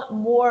 People want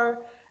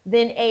more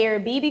than A or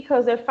B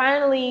because they're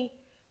finally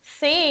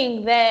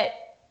seeing that,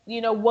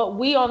 what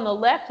we on the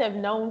left have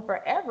known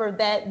forever,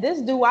 that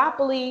this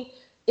duopoly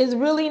is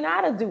really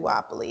not a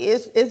duopoly.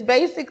 It's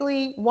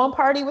basically one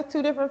party with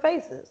two different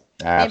faces.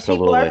 And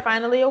people are Absolutely.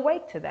 finally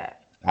awake to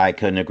that. I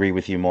couldn't agree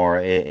with you more.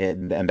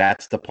 And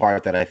that's the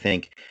part that I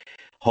think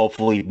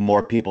hopefully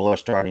more people are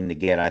starting to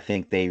get. I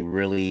think they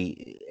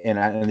really,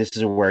 and this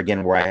is where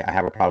again where I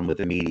have a problem with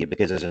the media,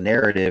 because there's a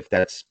narrative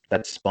that's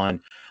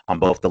spun on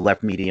both the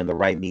left media and the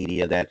right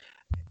media that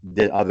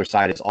the other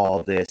side is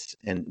all this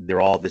and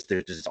they're all this.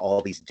 There's just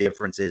all these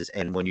differences,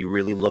 and when you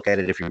really look at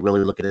it, if you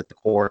really look at the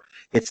core,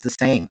 it's the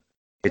same.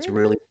 It's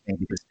really the same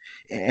because,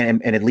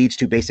 and it leads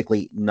to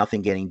basically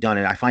nothing getting done.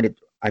 And I find it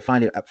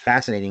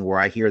fascinating where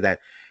I hear that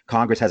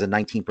Congress has a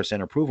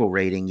 19% approval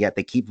rating, yet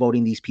they keep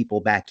voting these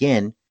people back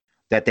in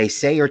that they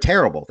say are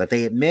terrible, that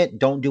they admit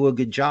don't do a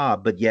good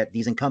job, but yet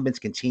these incumbents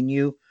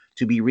continue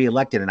to be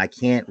reelected. And I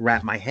can't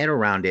wrap my head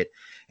around it.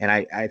 And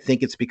I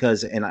think it's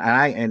because, and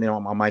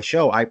on my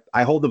show,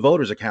 I hold the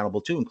voters accountable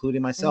too,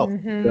 including myself.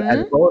 But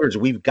as voters,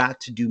 we've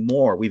got to do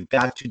more. We've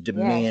got to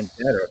demand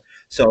better.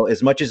 So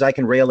as much as I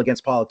can rail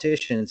against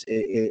politicians,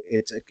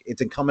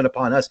 it's incumbent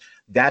upon us.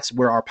 That's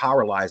where our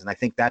power lies. And I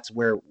think that's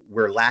where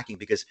we're lacking,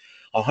 because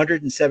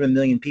 107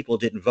 million people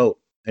didn't vote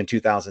in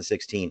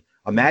 2016.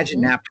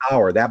 Imagine that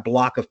power, that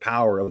block of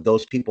power of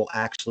those people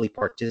actually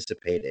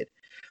participated.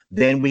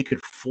 Then we could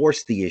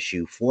force the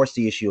issue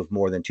of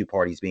more than two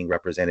parties being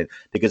represented,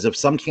 because if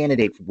some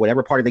candidate,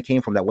 whatever party they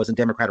came from, that wasn't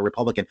Democrat or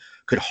Republican,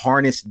 could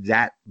harness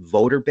that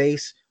voter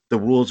base, the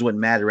rules wouldn't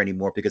matter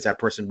anymore, because that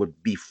person would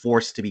be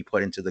forced to be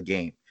put into the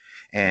game.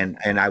 And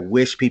I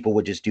wish people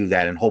would just do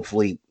that. And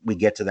hopefully we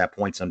get to that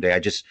point someday.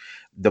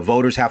 The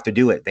voters have to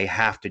do it. They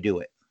have to do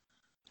it.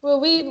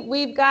 Well,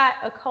 we've got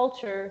a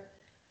culture,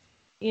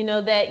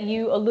 that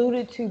you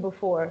alluded to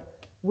before.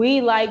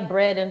 We like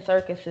bread and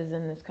circuses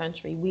in this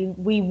country.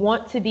 We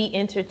want to be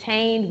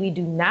entertained. We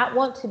do not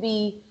want to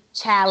be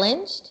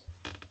challenged.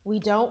 We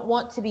don't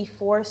want to be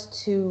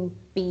forced to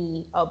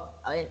be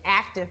an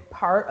active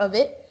part of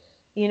it.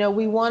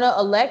 We want to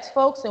elect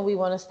folks and we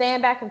want to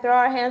stand back and throw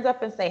our hands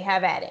up and say,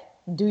 have at it,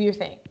 do your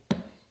thing.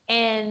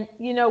 And,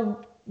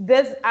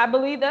 I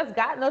believe that's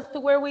gotten us to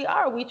where we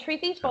are. We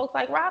treat these folks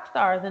like rock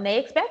stars and they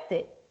expect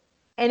it.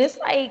 And it's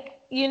like,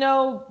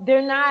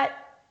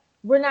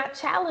 we're not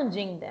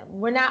challenging them.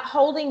 We're not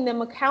holding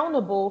them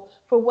accountable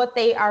for what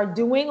they are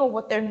doing or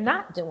what they're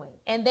not doing.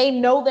 And they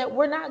know that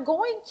we're not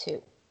going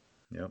to.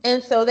 Yep.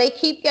 And so they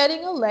keep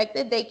getting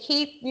elected. They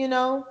keep, making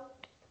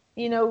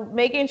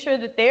sure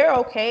that they're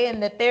okay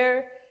and that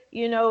they're,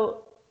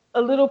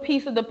 a little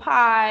piece of the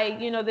pie,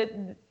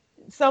 that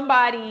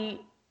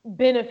somebody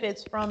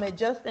benefits from it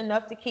just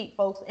enough to keep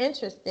folks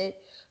interested,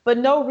 but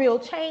no real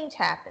change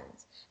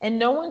happens. And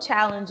no one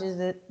challenges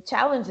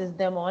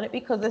them on it,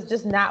 because it's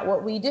just not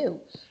what we do.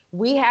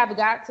 We have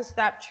got to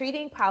stop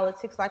treating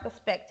politics like a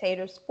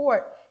spectator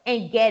sport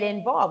and get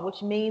involved,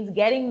 which means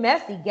getting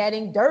messy,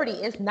 getting dirty.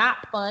 It's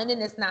not fun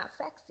and it's not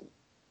sexy.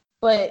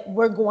 But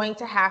we're going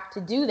to have to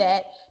do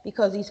that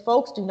because these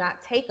folks do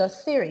not take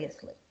us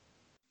seriously.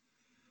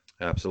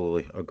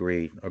 Absolutely.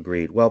 Agreed.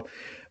 Well,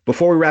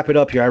 before we wrap it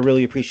up here, I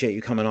really appreciate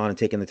you coming on and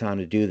taking the time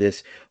to do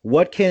this.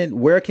 Where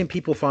can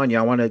people find you?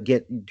 I want to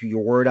get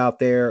your word out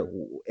there.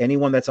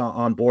 Anyone that's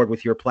on board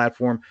with your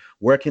platform,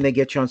 where can they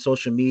get you on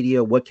social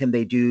media? What can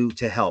they do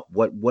to help?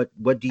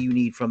 What do you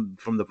need from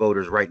the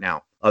voters right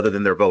now, other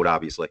than their vote,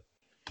 obviously?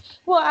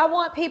 Well, I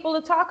want people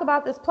to talk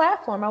about this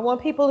platform. I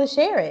want people to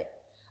share it.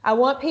 I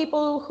want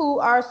people who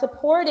are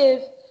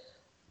supportive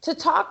to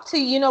talk to,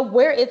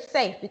 where it's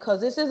safe,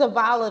 because this is a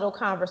volatile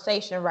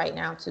conversation right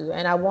now too.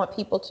 And I want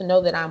people to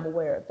know that I'm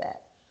aware of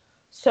that.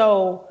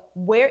 So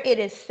where it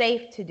is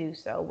safe to do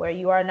so, where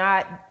you are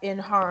not in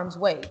harm's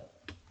way,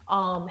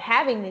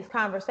 having these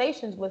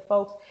conversations with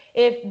folks.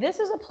 If this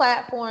is a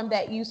platform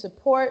that you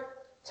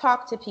support,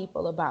 talk to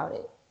people about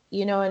it.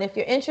 And if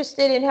you're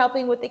interested in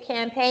helping with the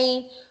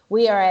campaign,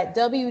 we are at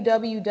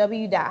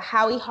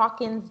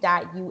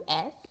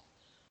www.howiehawkins.us.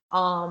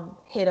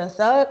 Hit us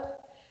up.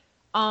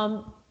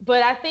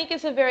 But I think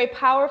it's a very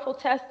powerful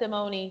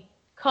testimony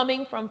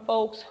coming from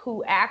folks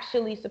who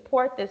actually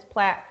support this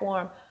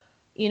platform.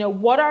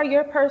 What are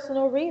your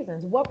personal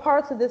reasons? What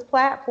parts of this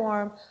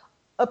platform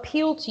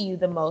appeal to you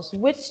the most?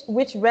 Which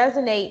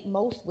resonate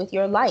most with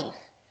your life?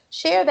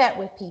 Share that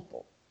with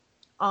people.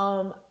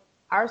 My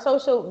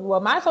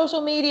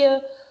social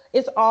media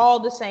is all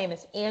the same.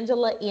 It's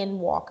Angela N.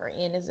 Walker.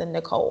 N is in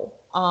Nicole.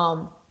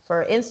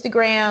 For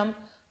Instagram,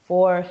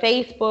 for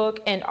Facebook,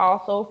 and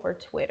also for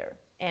Twitter.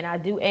 And I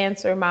do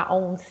answer my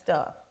own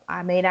stuff.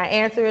 I may not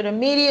answer it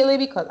immediately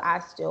because I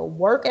still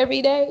work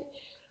every day,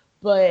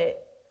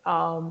 but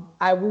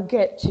I will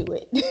get to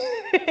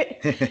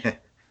it.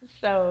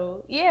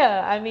 So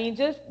yeah, I mean,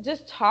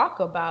 just talk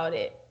about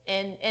it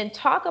and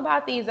talk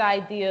about these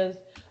ideas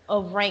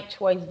of ranked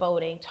choice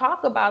voting.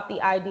 Talk about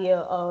the idea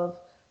of,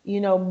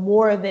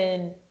 more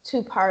than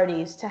two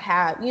parties to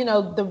have,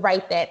 the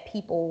right that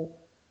people,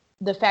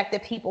 the fact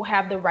that people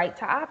have the right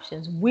to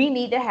options. We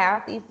need to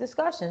have these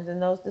discussions,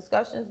 and those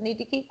discussions need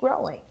to keep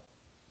growing.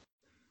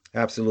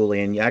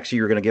 Absolutely. And actually,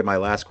 you're going to get my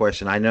last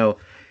question. I know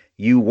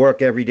you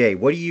work every day.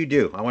 What do you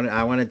do?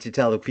 I wanted to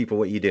tell the people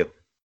what you do.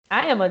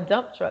 I am a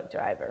dump truck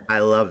driver. I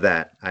love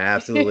that. I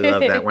absolutely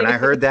love that. When I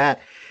heard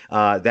that,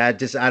 that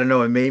just, I don't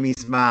know, it made me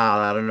smile.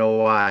 I don't know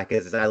why,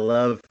 because I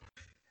love,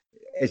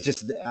 it's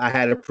just, I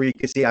had a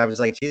preconceived, I was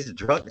like, she's a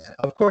drug.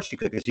 Of course you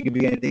could, because you can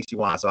be anything she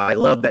wants. So I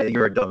love that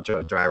you're a dump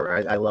truck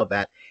driver. I love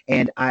that.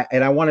 And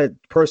I want to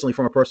personally,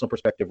 from a personal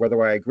perspective,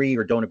 whether I agree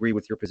or don't agree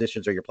with your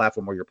positions or your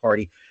platform or your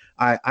party,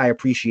 I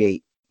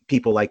appreciate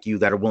people like you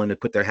that are willing to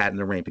put their hat in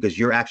the ring, because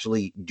you're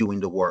actually doing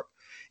the work.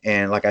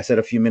 And like I said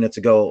a few minutes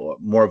ago,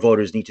 more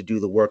voters need to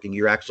do the work, and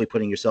you're actually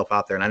putting yourself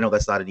out there. And I know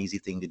that's not an easy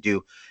thing to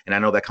do. And I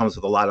know that comes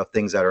with a lot of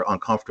things that are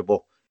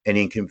uncomfortable and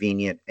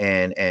inconvenient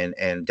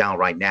and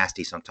downright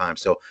nasty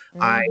sometimes. So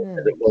I,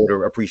 as a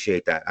voter,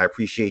 appreciate that. I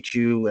appreciate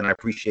you, and I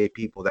appreciate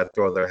people that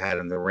throw their hat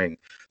in the ring,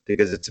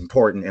 because it's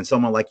important. And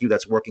someone like you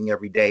that's working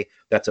every day,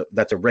 that's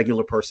a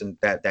regular person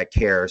that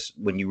cares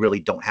when you really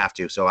don't have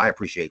to. So I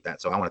appreciate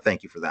that. So I want to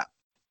thank you for that.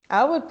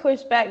 I would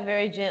push back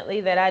very gently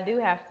that I do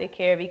have to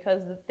care,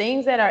 because the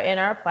things that are in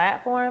our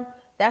platform,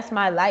 that's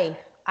my life.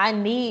 I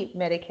need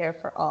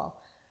Medicare for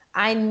all.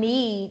 I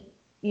need,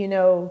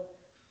 to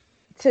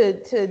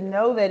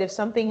know that if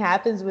something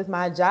happens with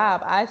my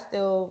job, I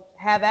still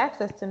have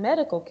access to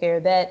medical care,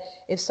 that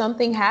if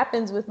something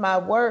happens with my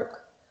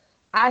work,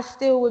 I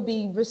still would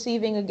be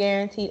receiving a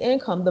guaranteed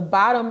income. The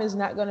bottom is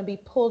not going to be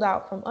pulled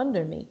out from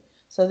under me.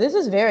 So this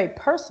is very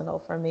personal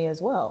for me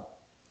as well.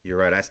 You're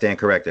right. I stand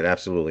corrected.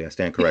 Absolutely. I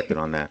stand corrected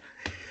on that.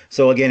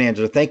 So again,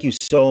 Angela, thank you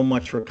so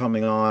much for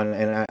coming on.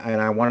 And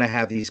I want to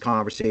have these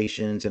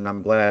conversations, and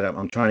I'm glad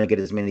I'm trying to get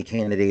as many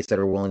candidates that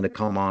are willing to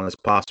come on as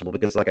possible,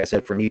 because like I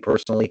said, for me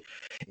personally,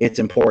 it's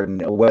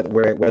important.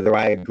 Whether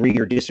I agree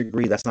or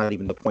disagree, that's not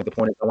even the point. The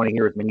point is I want to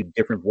hear as many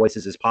different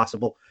voices as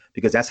possible,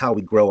 because that's how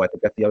we grow. I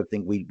think that's the other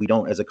thing. We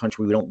don't, as a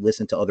country, we don't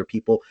listen to other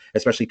people,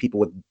 especially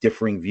people with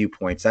differing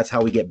viewpoints. That's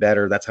how we get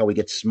better. That's how we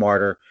get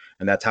smarter.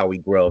 And that's how we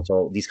grow.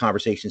 So these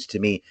conversations, to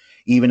me,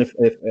 even if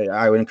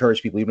I would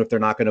encourage people, even if they're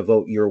not going to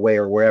vote your way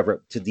or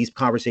wherever, these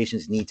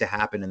conversations need to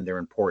happen, and they're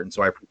important.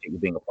 So I appreciate you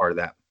being a part of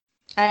that.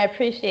 I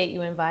appreciate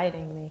you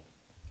inviting me.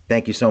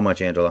 Thank you so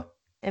much, Angela.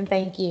 And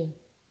thank you.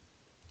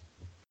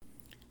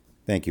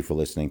 Thank you for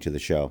listening to the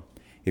show.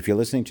 If you're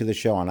listening to the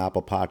show on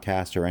Apple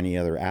Podcasts or any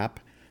other app,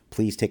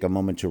 please take a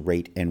moment to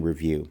rate and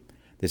review.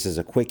 This is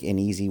a quick and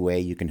easy way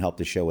you can help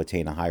the show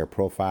attain a higher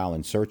profile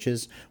in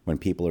searches when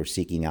people are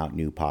seeking out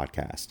new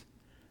podcasts.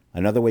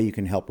 Another way you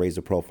can help raise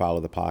the profile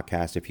of the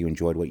podcast, if you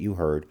enjoyed what you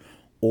heard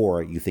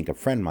or you think a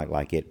friend might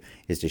like it,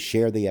 is to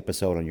share the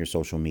episode on your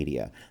social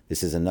media.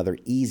 This is another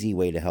easy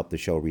way to help the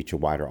show reach a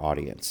wider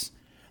audience.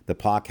 The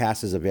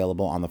podcast is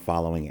available on the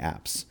following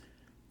apps: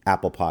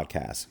 Apple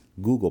Podcasts,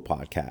 Google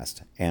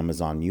Podcasts,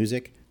 Amazon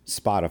Music,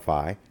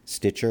 Spotify,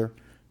 Stitcher,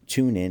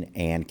 TuneIn,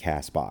 and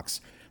CastBox.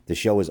 The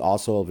show is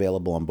also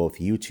available on both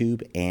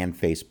YouTube and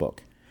Facebook.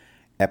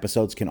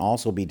 Episodes can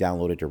also be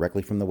downloaded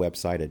directly from the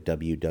website at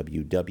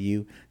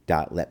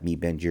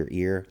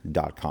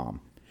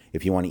www.letmebendyourear.com.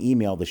 If you want to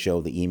email the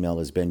show, the email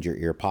is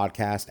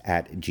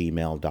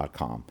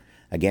bendyourearpodcast@gmail.com.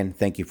 Again,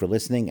 thank you for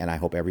listening, and I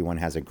hope everyone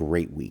has a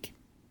great week.